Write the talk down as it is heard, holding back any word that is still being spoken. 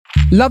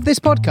Love this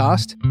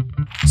podcast?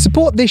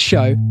 Support this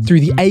show through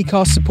the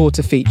Acast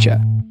supporter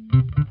feature.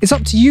 It's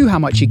up to you how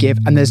much you give,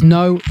 and there's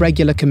no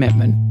regular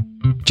commitment.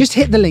 Just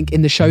hit the link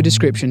in the show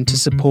description to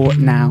support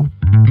now.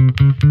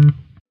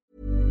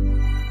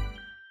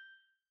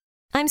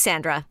 I'm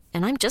Sandra,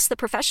 and I'm just the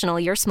professional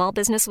your small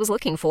business was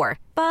looking for.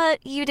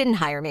 But you didn't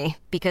hire me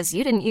because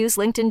you didn't use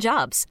LinkedIn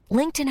Jobs.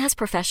 LinkedIn has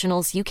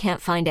professionals you can't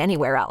find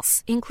anywhere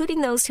else, including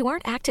those who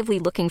aren't actively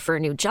looking for a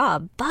new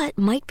job, but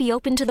might be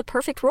open to the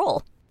perfect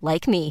role,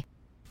 like me.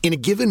 In a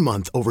given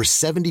month, over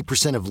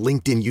 70% of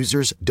LinkedIn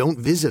users don't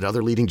visit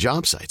other leading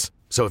job sites.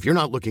 So if you're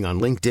not looking on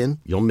LinkedIn,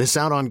 you'll miss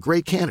out on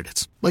great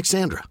candidates like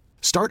Sandra.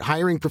 Start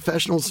hiring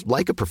professionals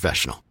like a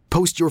professional.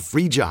 Post your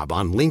free job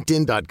on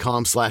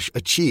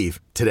linkedin.com/achieve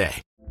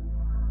today.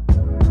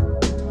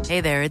 Hey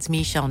there, it's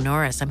Michelle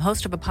Norris. I'm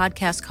host of a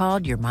podcast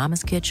called Your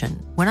Mama's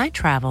Kitchen. When I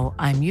travel,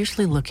 I'm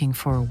usually looking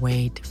for a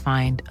way to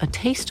find a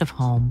taste of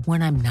home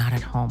when I'm not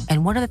at home.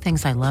 And one of the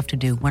things I love to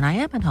do when I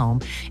am at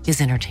home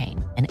is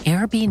entertain. And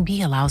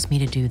Airbnb allows me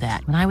to do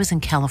that. When I was in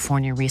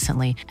California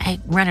recently, I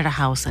rented a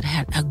house that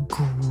had a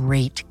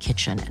great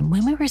kitchen. And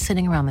when we were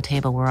sitting around the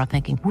table, we're all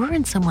thinking, we're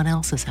in someone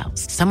else's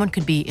house. Someone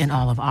could be in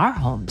all of our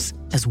homes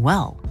as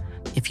well.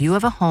 If you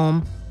have a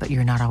home, but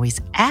you're not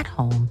always at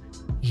home,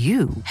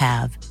 you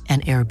have an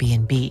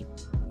Airbnb.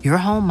 Your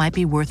home might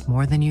be worth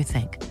more than you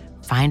think.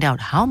 Find out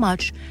how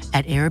much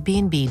at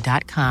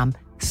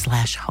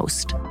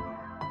airbnb.com/host.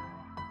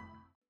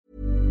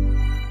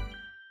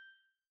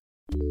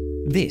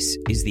 This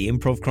is the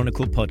Improv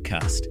Chronicle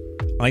podcast.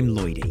 I'm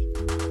Lloydie.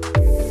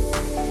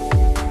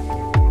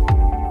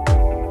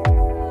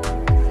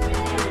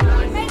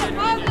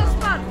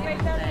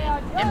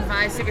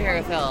 Improvised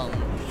superhero film.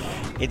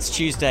 It's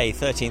Tuesday,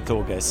 13th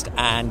August,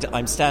 and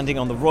I'm standing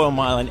on the Royal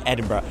Mile in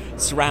Edinburgh,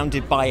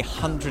 surrounded by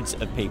hundreds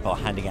of people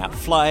handing out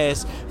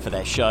flyers for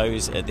their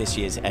shows at this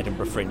year's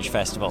Edinburgh Fringe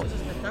Festival.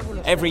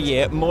 Every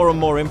year, more and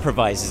more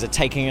improvisers are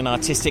taking an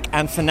artistic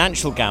and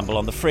financial gamble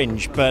on the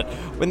Fringe, but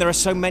when there are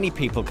so many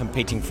people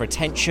competing for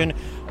attention,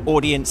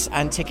 audience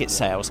and ticket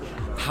sales,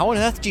 how on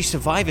earth do you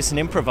survive as an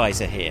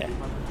improviser here?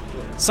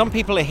 Some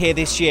people are here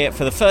this year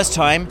for the first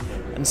time,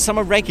 and some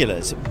are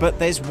regulars, but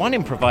there's one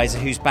improviser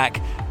who's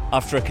back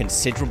after a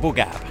considerable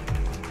gap.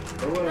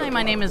 Hi,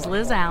 my name is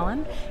Liz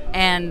Allen,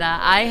 and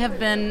I have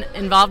been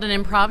involved in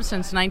improv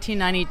since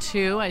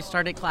 1992. I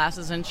started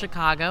classes in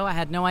Chicago. I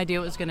had no idea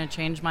it was going to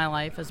change my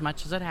life as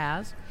much as it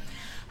has.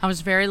 I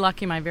was very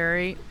lucky. My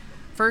very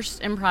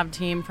first improv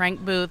team,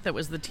 Frank Booth, that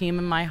was the team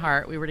in my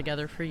heart. We were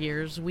together for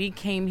years. We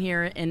came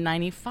here in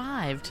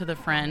 95 to the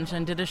Fringe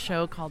and did a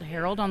show called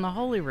Harold on the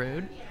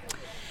Holyrood.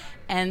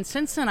 And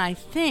since then, I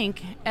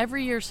think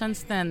every year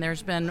since then,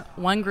 there's been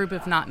one group,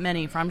 if not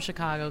many, from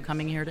Chicago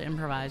coming here to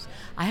improvise.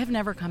 I have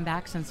never come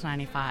back since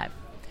 95.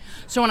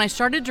 So when I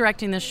started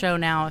directing this show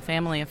now, A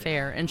Family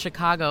Affair, in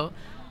Chicago,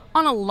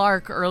 on a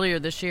lark earlier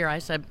this year, I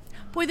said,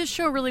 boy, this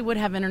show really would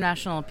have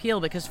international appeal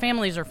because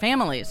families are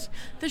families.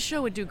 This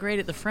show would do great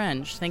at the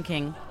Fringe,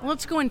 thinking, well,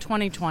 let's go in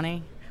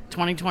 2020,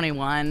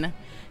 2021.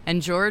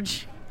 And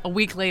George, a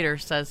week later,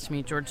 says to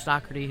me, George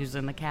Docherty, who's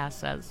in the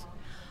cast, says,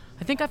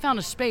 I think I found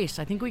a space.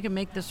 I think we can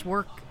make this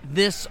work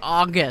this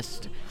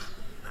August.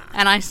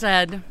 And I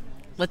said,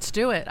 let's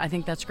do it. I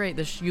think that's great.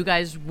 You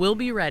guys will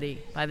be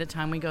ready by the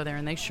time we go there.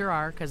 And they sure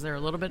are, because they're a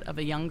little bit of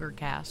a younger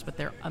cast, but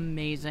they're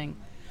amazing.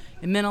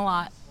 It meant a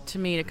lot to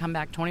me to come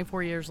back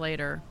 24 years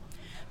later,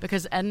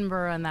 because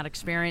Edinburgh and that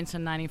experience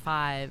in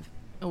 95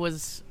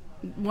 was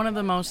one of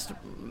the most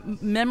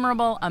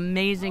memorable,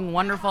 amazing,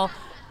 wonderful,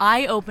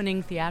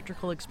 eye-opening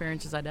theatrical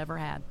experiences I'd ever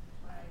had.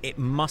 It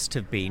must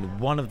have been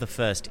one of the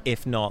first,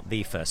 if not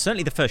the first,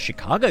 certainly the first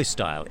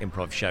Chicago-style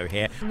improv show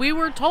here. We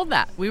were told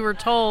that. We were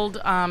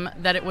told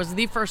that it was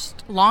the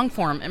first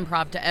long-form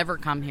improv to ever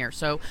come here.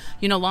 So,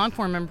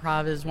 long-form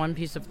improv is one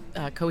piece of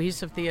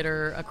cohesive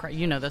theater,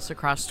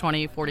 across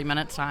 20, 40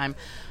 minutes time,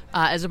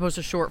 as opposed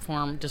to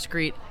short-form,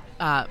 discrete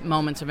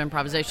moments of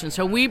improvisation.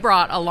 So we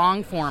brought a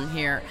long-form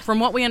here.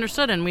 From what we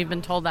understood, and we've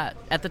been told that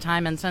at the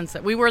time and since,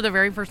 that we were the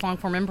very first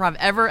long-form improv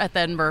ever at the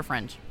Edinburgh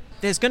Fringe.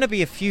 There's going to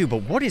be a few,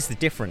 but what is the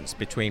difference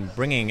between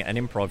bringing an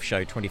improv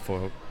show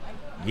 24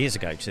 years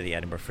ago to the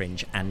Edinburgh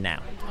Fringe and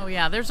now? Oh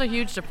yeah, there's a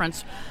huge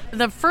difference.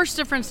 The first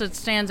difference that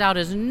stands out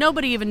is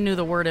nobody even knew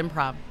the word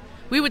improv.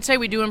 We would say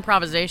we do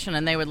improvisation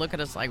and they would look at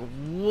us like,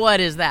 what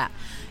is that?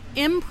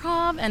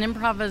 Improv and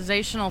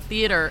improvisational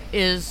theater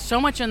is so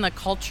much in the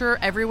culture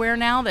everywhere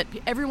now that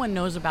everyone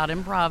knows about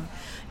improv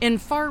in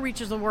far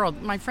reaches of the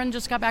world. My friend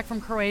just got back from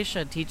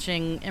Croatia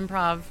teaching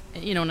improv,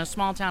 in a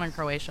small town in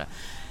Croatia.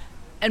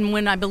 And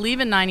when I believe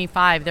in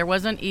 95, there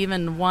wasn't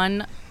even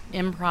one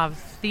improv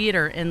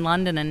theater in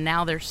London, and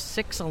now there's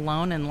 6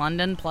 alone in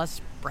London, plus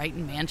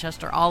Brighton,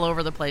 Manchester, all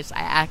over the place. I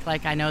act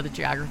like I know the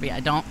geography. I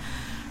don't.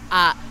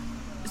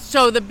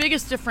 So the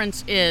biggest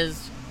difference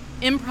is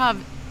improv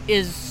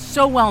is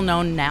so well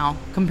known now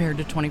compared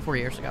to 24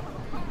 years ago.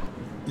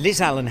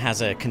 Liz Allen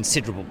has a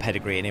considerable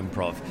pedigree in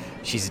improv.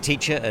 She's a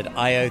teacher at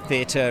I.O.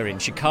 Theatre in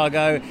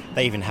Chicago.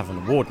 They even have an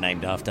award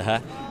named after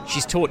her.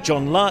 She's taught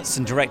John Lutz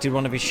and directed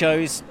one of his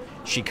shows.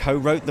 She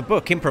co-wrote the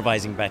book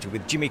Improvising Better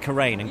with Jimmy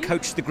Carrane and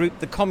coached the group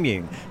The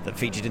Commune that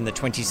featured in the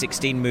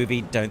 2016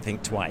 movie Don't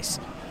Think Twice.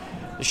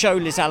 The show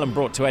Liz Allen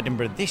brought to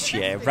Edinburgh this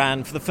year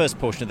ran for the first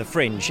portion of the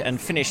Fringe and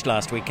finished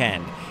last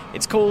weekend.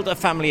 It's called A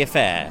Family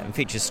Affair and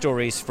features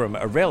stories from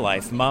a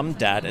real-life mum,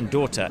 dad and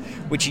daughter,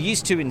 which are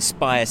used to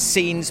inspire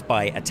scenes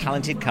by a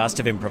talented cast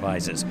of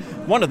improvisers.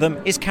 One of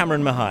them is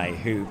Cameron Mahai,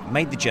 who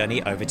made the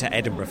journey over to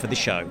Edinburgh for the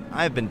show.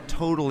 I've been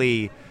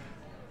totally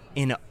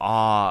in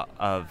awe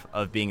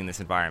of being in this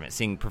environment,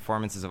 seeing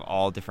performances of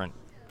all different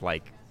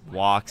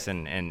walks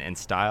and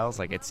styles.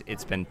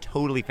 It's been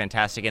totally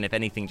fantastic, and if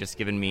anything, just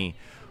given me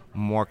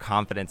more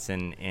confidence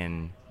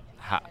in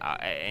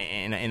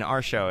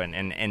our show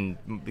and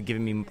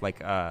giving me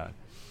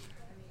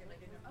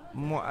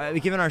more,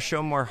 giving our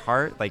show more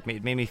heart,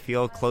 made me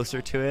feel closer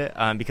to it,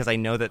 because I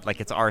know that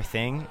it's our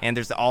thing, and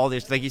there's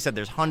like you said,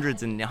 there's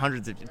hundreds and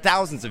hundreds of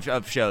thousands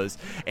of shows,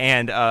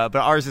 and but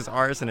ours is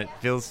ours, and it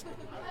feels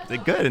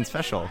good and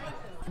special.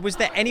 Was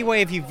there any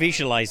way of you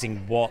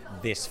visualizing what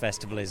this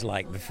festival is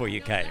like before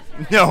you came?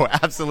 No,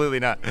 absolutely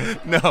not.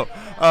 No.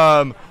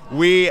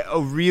 We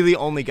really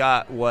only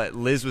got what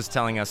Liz was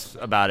telling us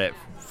about it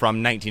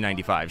from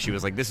 1995. She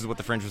was like, this is what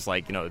the Fringe was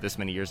like, this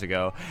many years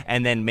ago.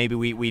 And then maybe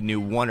we knew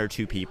one or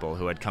two people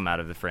who had come out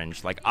of the Fringe.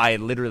 I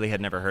literally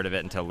had never heard of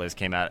it until Liz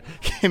came out.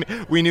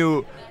 We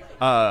knew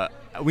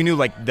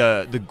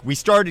we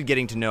started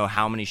getting to know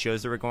how many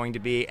shows there were going to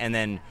be, and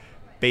then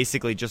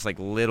basically just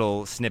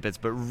little snippets,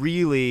 but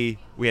really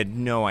we had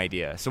no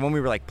idea. So when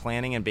we were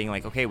planning and being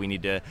okay, we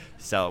need to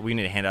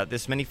hand out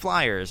this many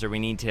flyers, or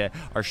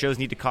our shows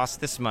need to cost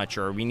this much,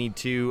 or we need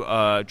to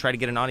try to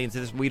get an audience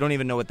to this. We don't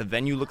even know what the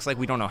venue looks like.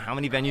 We don't know how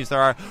many venues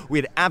there are. We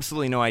had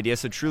absolutely no idea.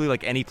 So truly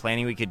any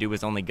planning we could do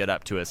was only good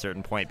up to a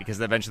certain point, because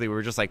eventually we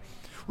were just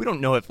we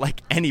don't know if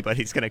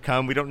anybody's going to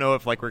come. We don't know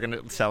if we're going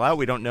to sell out.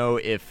 We don't know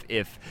if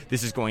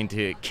this is going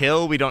to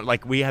kill.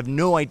 We have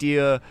no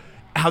idea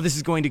how this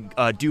is going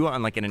to do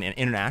on an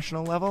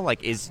international level.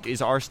 Is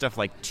our stuff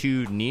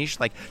too niche?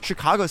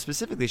 Chicago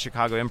specifically,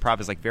 Chicago improv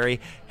is very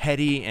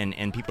heady,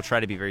 and people try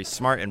to be very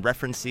smart and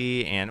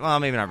referencey, and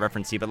maybe not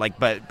referencey,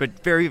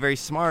 but very, very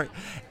smart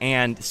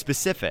and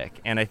specific.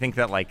 And I think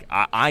that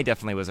I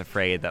definitely was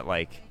afraid that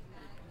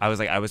I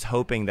was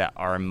hoping that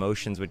our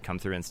emotions would come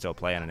through and still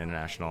play on an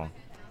international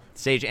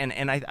stage,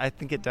 and I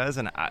think it does,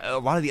 and a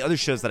lot of the other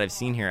shows that I've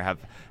seen here have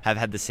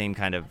had the same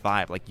kind of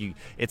vibe.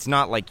 It's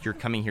not you're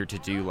coming here to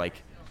do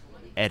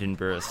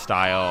Edinburgh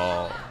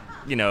style,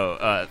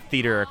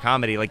 theater or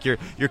comedy.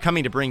 You're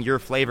coming to bring your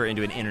flavor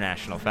into an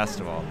international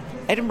festival.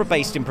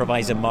 Edinburgh-based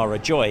improviser Mara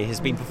Joy has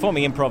been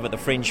performing improv at the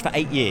Fringe for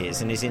 8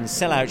 years and is in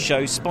sellout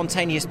show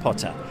Spontaneous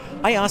Potter.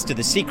 I asked her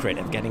the secret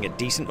of getting a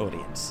decent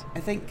audience. I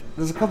think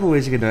there's a couple of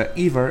ways you can do it.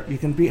 Either you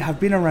can have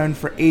been around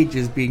for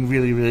ages being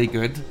really, really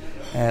good,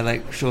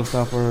 like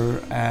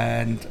Showstopper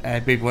and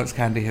Baby Wants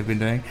Candy have been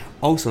doing.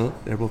 Also,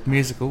 they're both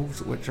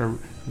musicals, which are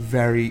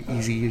very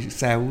easy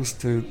sells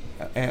to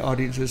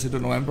audiences who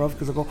don't know improv,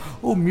 because they go,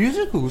 oh,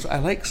 musicals, I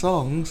like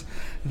songs.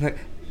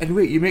 And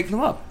wait, you make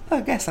them up?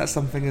 I guess that's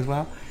something as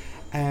well.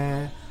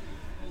 And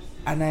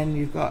then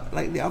you've got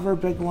the other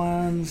big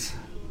ones,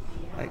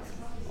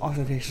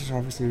 Ostentatious are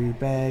obviously really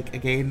big.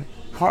 Again,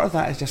 part of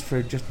that is just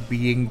for just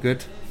being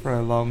good for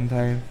a long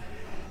time.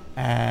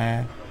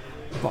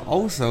 But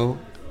also,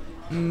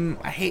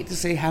 I hate to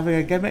say having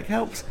a gimmick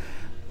helps,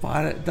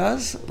 but it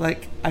does.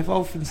 I've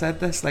often said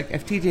this,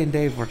 if TJ and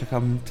Dave were to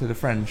come to the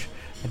Fringe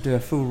and do a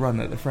full run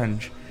at the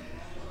Fringe,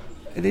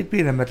 they'd be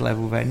in a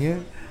mid-level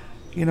venue.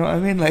 You know what I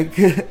mean?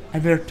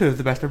 And they're two of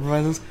the best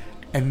improvisers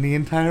in the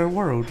entire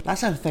world.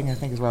 That's the thing, I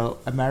think, as well,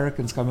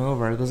 Americans coming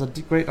over. There's a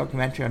great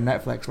documentary on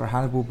Netflix where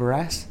Hannibal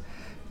Buress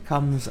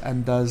comes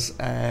and does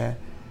a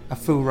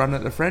full run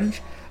at the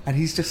Fringe, and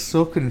he's just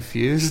so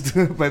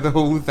confused by the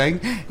whole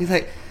thing. He's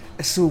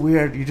it's so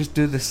weird, you just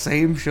do the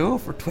same show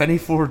for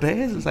 24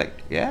 days. It's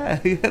yeah,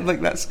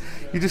 that's,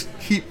 you just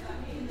keep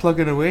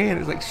plugging away,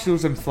 and it's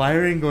shows him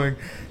flyering going,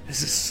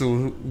 this is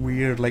so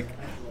weird.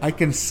 I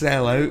can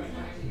sell out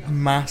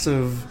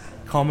massive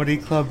comedy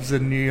clubs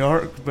in New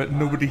York, but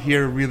nobody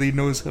here really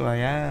knows who I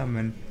am.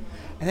 And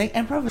I think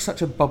improv is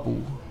such a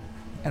bubble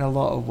in a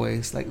lot of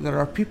ways. There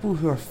are people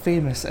who are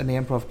famous in the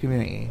improv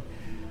community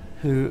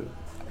who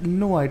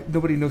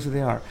nobody knows who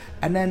they are,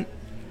 and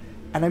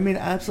I mean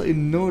absolutely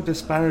no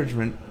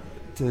disparagement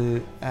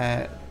to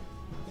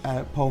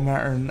Paul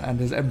Merton and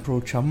his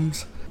improv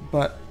chums,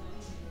 but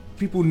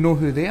people know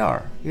who they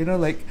are.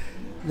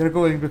 They're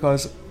going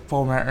because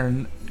Paul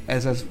Merton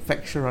is a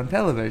fixture on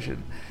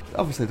television.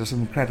 Obviously, there's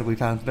some incredibly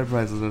talented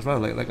improvisers as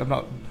well. I'm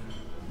not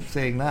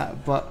saying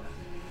that, but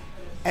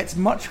it's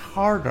much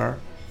harder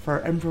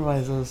for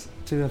improvisers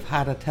to have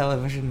had a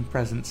television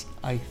presence,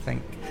 I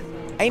think.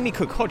 Amy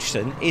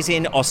Cook-Hodgson is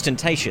in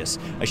Ostentatious,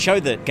 a show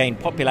that gained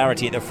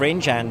popularity at the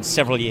Fringe and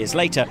several years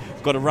later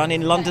got a run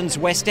in London's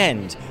West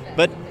End.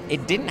 But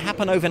it didn't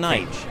happen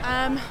overnight.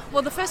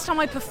 Well, the first time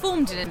I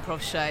performed an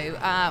improv show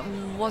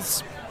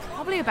was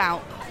probably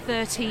about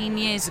 13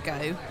 years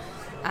ago,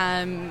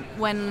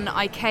 when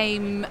I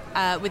came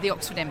with the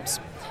Oxford Imps.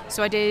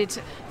 So I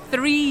did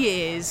 3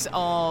 years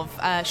of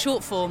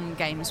short form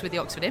games with the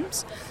Oxford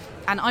Imps.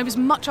 And I was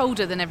much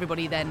older than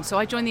everybody then, so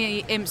I joined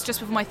the Imps just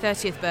before my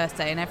 30th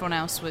birthday, and everyone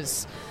else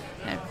was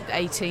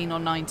 18 or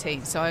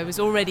 19, so I was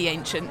already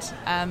ancient,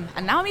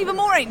 and now I'm even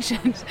more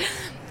ancient.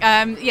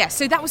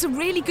 So that was a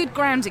really good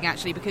grounding,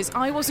 actually, because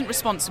I wasn't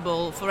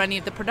responsible for any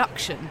of the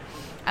production,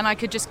 and I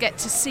could just get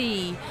to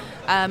see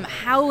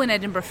how an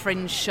Edinburgh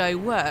Fringe show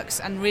works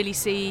and really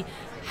see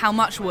how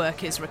much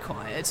work is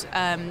required,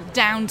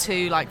 down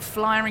to like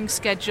flyering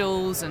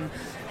schedules and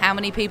how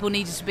many people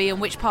needed to be on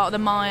which part of the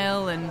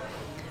mile, and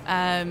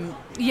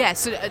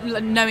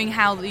knowing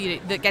how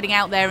that getting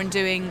out there and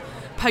doing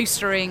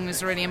postering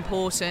was really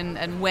important,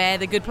 and where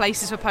the good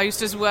places for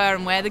posters were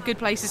and where the good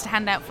places to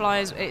hand out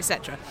flyers,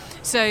 etc.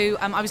 So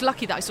I was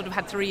lucky that I sort of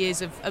had 3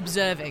 years of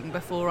observing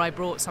before I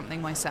brought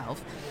something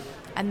myself.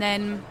 And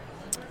then,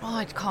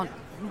 I can't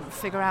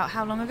figure out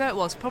how long ago it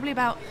was, probably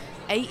about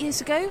 8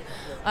 years ago.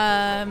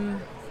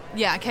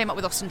 I came up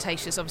with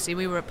Ostentatious. Obviously,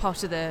 we were a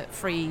part of the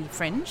free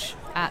Fringe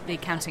at the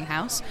Counting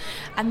House,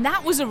 and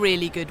that was a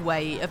really good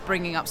way of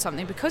bringing up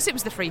something, because it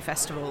was the free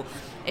festival.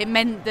 It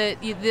meant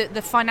that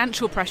the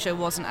financial pressure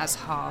wasn't as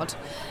hard,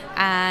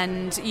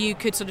 and you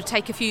could sort of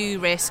take a few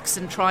risks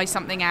and try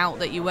something out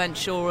that you weren't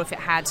sure if it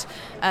had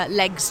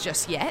legs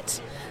just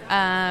yet.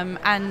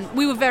 And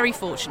we were very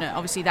fortunate.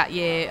 Obviously, that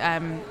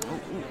year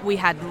we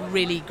had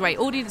really great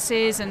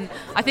audiences, and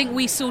I think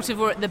we sort of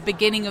were at the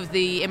beginning of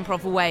the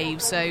improv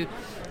wave. So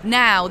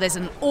now there's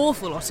an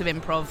awful lot of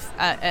improv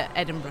at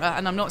Edinburgh,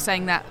 and I'm not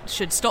saying that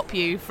should stop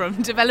you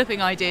from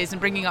developing ideas and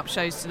bringing up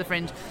shows to the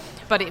Fringe,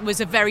 but it was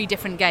a very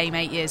different game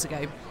 8 years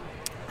ago.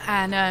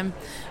 And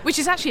which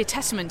is actually a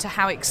testament to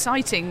how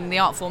exciting the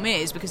art form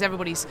is, because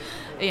everybody's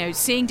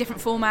seeing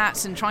different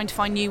formats and trying to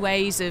find new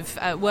ways of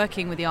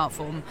working with the art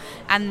form,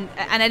 and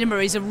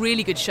Edinburgh is a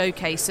really good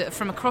showcase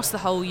from across the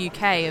whole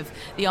UK of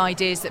the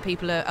ideas that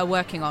people are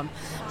working on.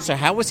 So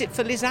how was it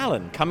for Liz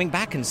Allen coming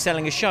back and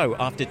selling a show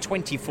after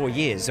 24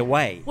 years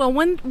away? Well,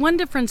 one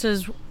difference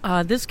is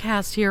this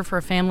cast here for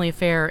A Family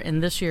Affair in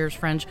this year's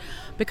Fringe,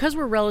 because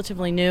we're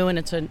relatively new and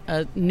it's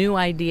a new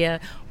idea,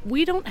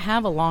 we don't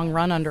have a long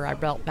run under our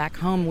belt back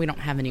home. We don't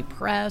have any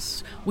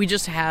press. We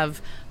just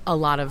have a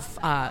lot of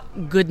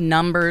good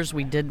numbers.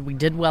 We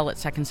did well at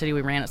Second City.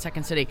 We ran at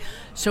Second City.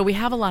 So we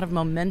have a lot of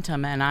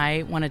momentum, and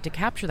I wanted to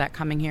capture that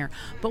coming here.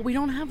 But we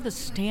don't have the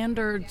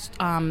standard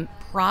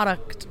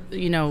product,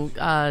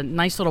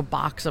 nice little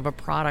box of a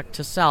product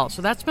to sell.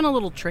 So that's been a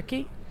little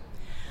tricky.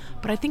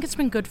 But I think it's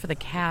been good for the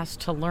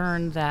cast to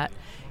learn that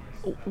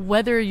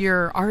whether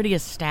you're already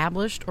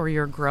established or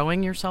you're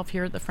growing yourself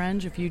here at the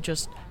Fringe, if you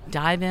just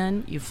dive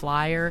in, you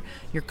flyer,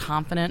 you're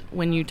confident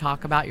when you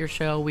talk about your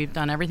show. We've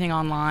done everything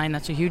online.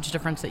 That's a huge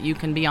difference, that you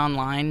can be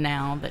online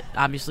now that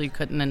obviously you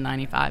couldn't in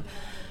 95.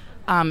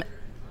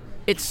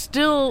 It's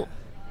still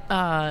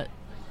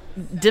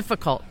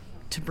difficult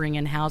to bring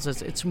in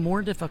houses. It's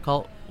more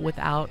difficult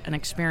without an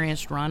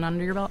experienced run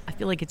under your belt. I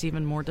feel like it's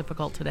even more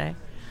difficult today.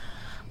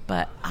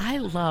 But I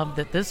love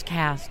that this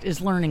cast is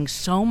learning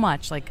so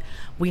much. Like,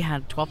 we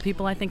had 12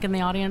 people, I think, in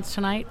the audience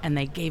tonight, and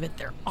they gave it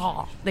their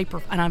all.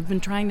 And I've been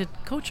trying to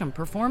coach them,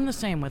 perform the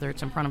same, whether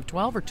it's in front of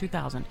 12 or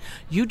 2,000.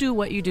 You do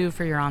what you do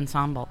for your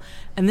ensemble.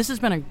 And this has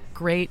been a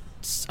great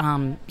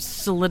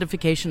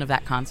solidification of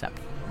that concept.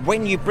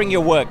 When you bring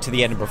your work to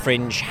the Edinburgh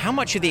Fringe, how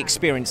much of the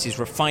experience is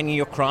refining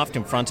your craft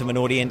in front of an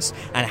audience,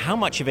 and how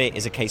much of it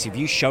is a case of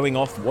you showing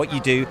off what you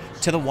do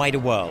to the wider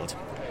world?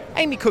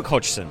 Amy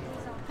Cook-Hodgson.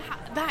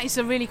 That is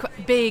a really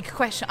big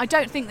question. I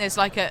don't think there's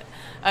like it's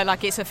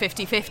a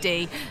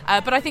 50-50,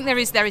 but I think there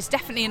is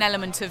definitely an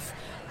element of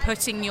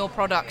putting your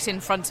product in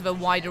front of a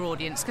wider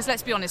audience, because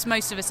let's be honest,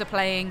 most of us are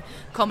playing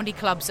comedy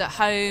clubs at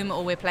home,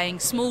 or we're playing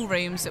small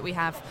rooms that we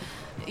have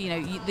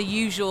the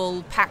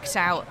usual packed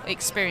out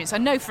experience. I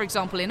know, for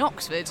example, in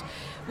Oxford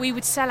we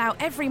would sell out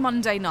every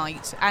Monday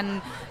night,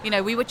 and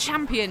we were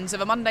champions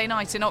of a Monday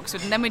night in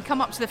Oxford, and then we'd come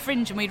up to the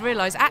Fringe and we'd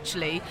realise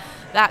actually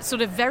that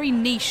sort of very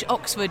niche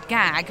Oxford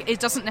gag, it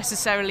doesn't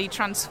necessarily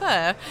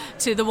transfer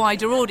to the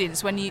wider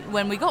audience when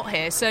we got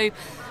here. So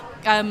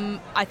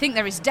I think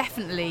there is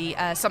definitely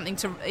something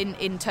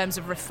in terms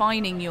of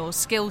refining your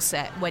skill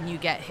set when you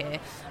get here,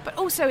 but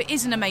also it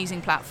is an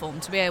amazing platform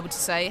to be able to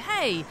say,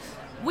 hey,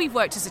 we've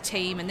worked as a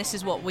team and this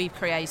is what we've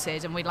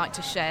created, and we'd like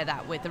to share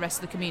that with the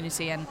rest of the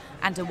community and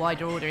a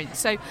wider audience.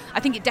 So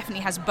I think it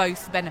definitely has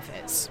both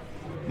benefits.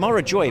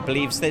 Mara Joy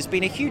believes there's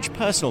been a huge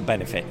personal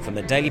benefit from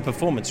the daily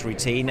performance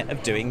routine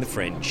of doing the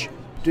Fringe.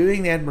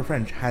 Doing the Edinburgh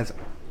Fringe has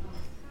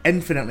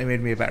infinitely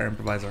made me a better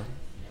improviser.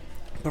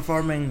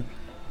 Performing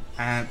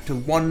to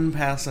one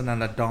person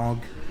and a dog,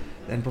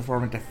 then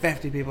performing to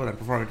 50 people, then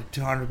performing to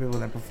 200 people,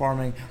 then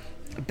performing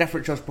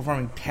different shows,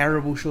 performing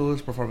terrible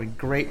shows, performing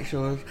great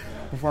shows,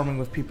 performing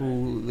with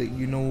people that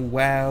you know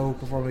well,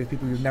 performing with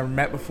people you've never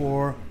met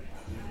before.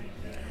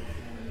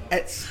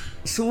 It's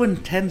so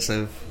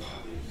intensive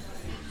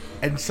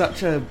in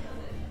such a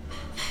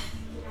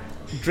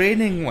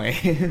draining way,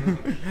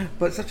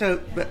 but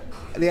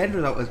the end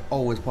result is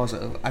always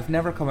positive. I've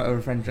never come out of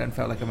a Fringe and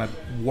felt like I'm a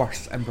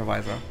worse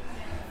improviser.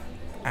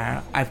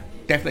 I've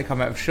definitely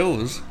come out of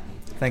shows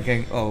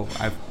thinking, oh,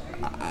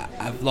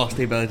 I've lost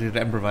the ability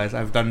to improvise.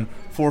 I've done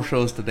 4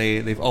 shows today.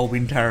 They've all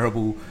been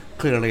terrible.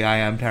 Clearly, I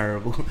am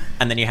terrible.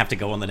 And then you have to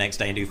go on the next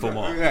day and do 4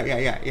 more.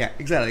 Yeah,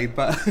 exactly.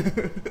 But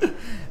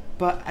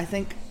but I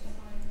think,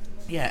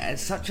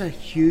 it's such a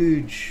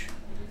huge,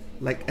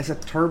 it's a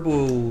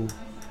turbo.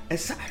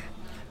 It's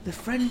the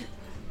Fringe.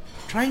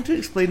 Trying to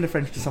explain the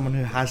Fringe to someone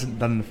who hasn't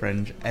done the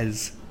Fringe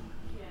is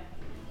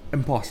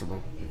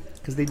impossible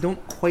because they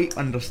don't quite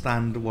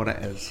understand what it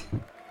is.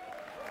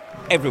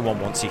 Everyone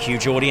wants a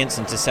huge audience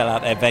and to sell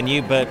out their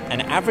venue, but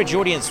an average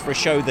audience for a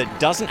show that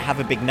doesn't have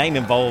a big name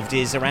involved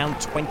is around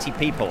 20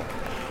 people.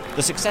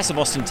 The success of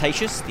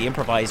Ostentatious, the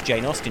improvised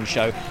Jane Austen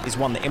show, is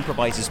one that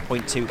improvisers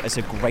point to as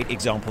a great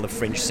example of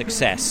Fringe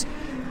success.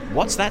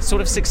 What's that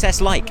sort of success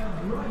like?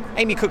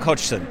 Amy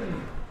Cook-Hodgson.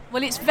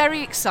 Well, it's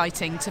very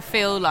exciting to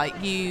feel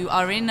like you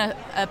are in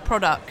a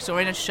product or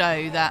in a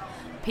show that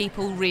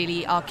people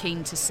really are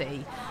keen to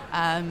see.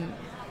 And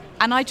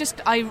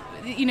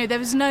there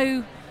was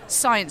no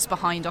science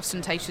behind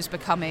Ostentatious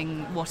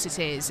becoming what it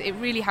is. It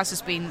really has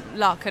just been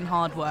luck and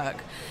hard work,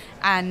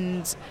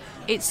 and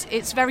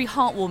it's very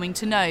heartwarming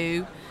to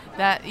know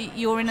that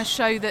you're in a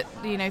show that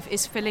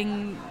is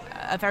filling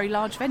a very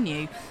large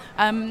venue.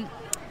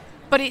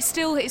 But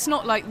it's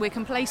not like we're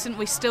complacent.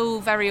 We're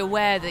still very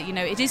aware that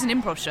it is an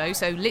improv show,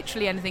 so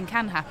literally anything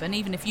can happen,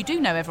 even if you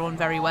do know everyone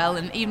very well,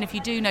 and even if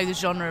you do know the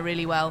genre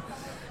really well.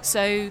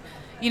 So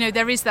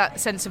there is that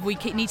sense of we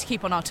need to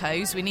keep on our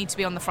toes. We need to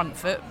be on the front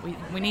foot.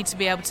 We need to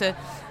be able to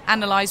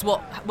analyse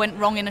what went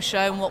wrong in a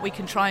show and what we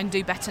can try and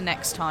do better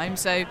next time.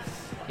 So,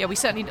 we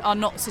certainly are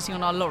not sitting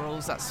on our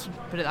laurels. Let's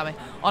put it that way.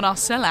 On our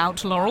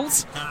sellout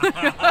laurels.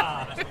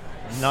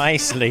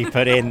 Nicely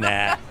put in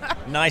there.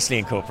 Nicely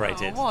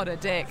incorporated. Oh, what a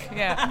dick.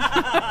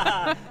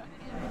 Yeah.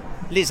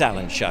 Liz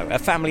Allen's show, A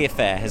Family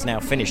Affair, has now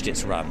finished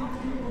its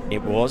run.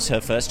 It was her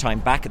first time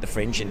back at the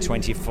Fringe in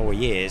 24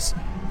 years.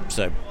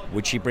 So,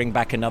 would she bring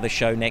back another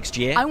show next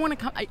year? I want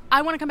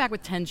to come back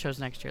with 10 shows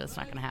next year. That's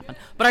not going to happen.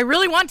 But I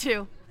really want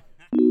to.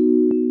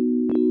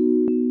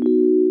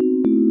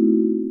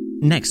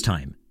 Next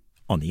time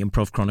on the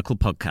Improv Chronicle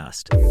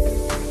podcast.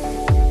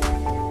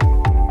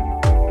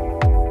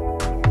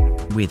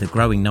 With a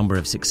growing number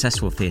of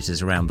successful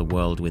theatres around the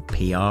world with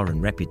PR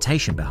and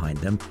reputation behind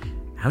them,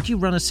 how do you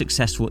run a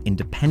successful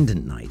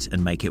independent night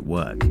and make it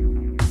work?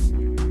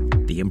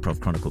 The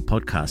Improv Chronicle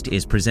podcast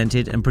is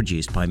presented and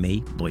produced by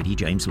me, Lloydie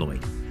James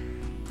Lloyd.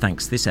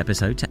 Thanks this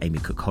episode to Amy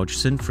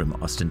Cook-Hodgson from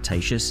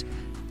Ostentatious,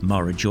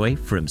 Mara Joy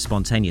from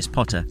Spontaneous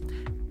Potter,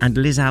 and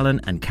Liz Allen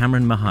and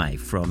Cameron Mahai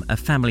from A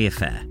Family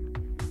Affair.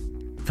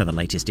 For the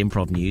latest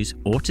improv news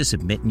or to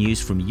submit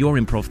news from your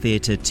improv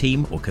theatre,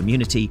 team or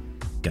community,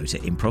 go to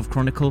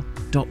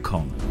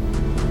improvchronicle.com.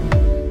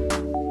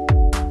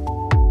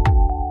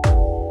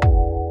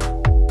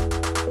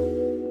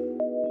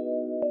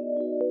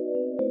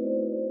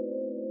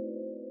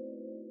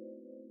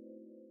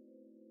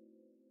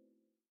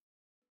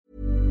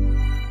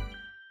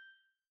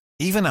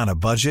 Even on a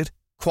budget,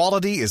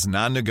 quality is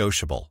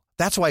non-negotiable.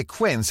 That's why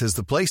Quince is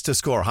the place to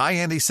score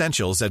high-end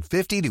essentials at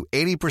 50 to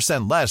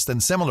 80% less than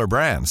similar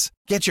brands.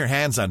 Get your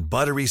hands on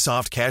buttery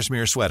soft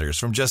cashmere sweaters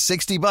from just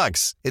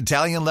 $60,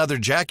 Italian leather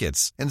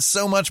jackets, and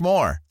so much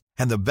more.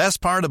 And the best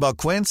part about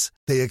Quince,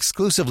 they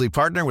exclusively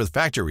partner with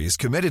factories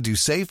committed to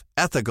safe,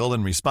 ethical,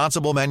 and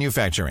responsible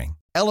manufacturing.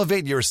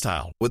 Elevate your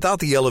style without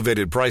the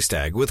elevated price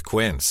tag with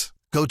Quince.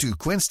 Go to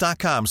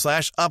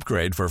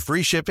quince.com/upgrade for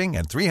free shipping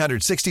and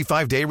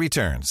 365-day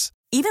returns.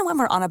 Even when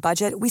we're on a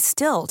budget, we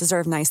still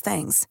deserve nice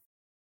things.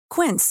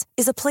 Quince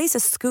is a place to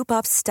scoop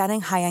up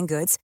stunning high-end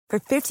goods for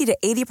 50 to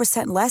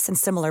 80% less than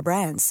similar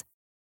brands.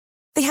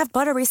 They have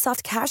buttery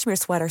soft cashmere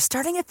sweaters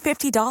starting at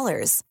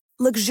 $50,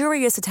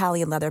 luxurious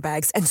Italian leather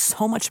bags, and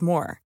so much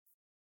more.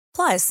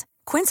 Plus,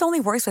 Quince only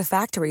works with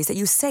factories that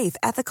use safe,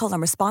 ethical,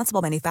 and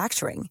responsible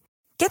manufacturing.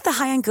 Get the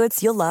high-end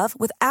goods you'll love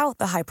without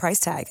the high price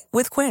tag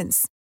with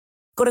Quince.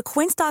 Go to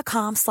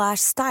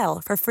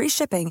quince.com/style for free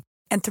shipping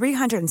and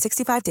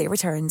 365-day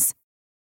returns.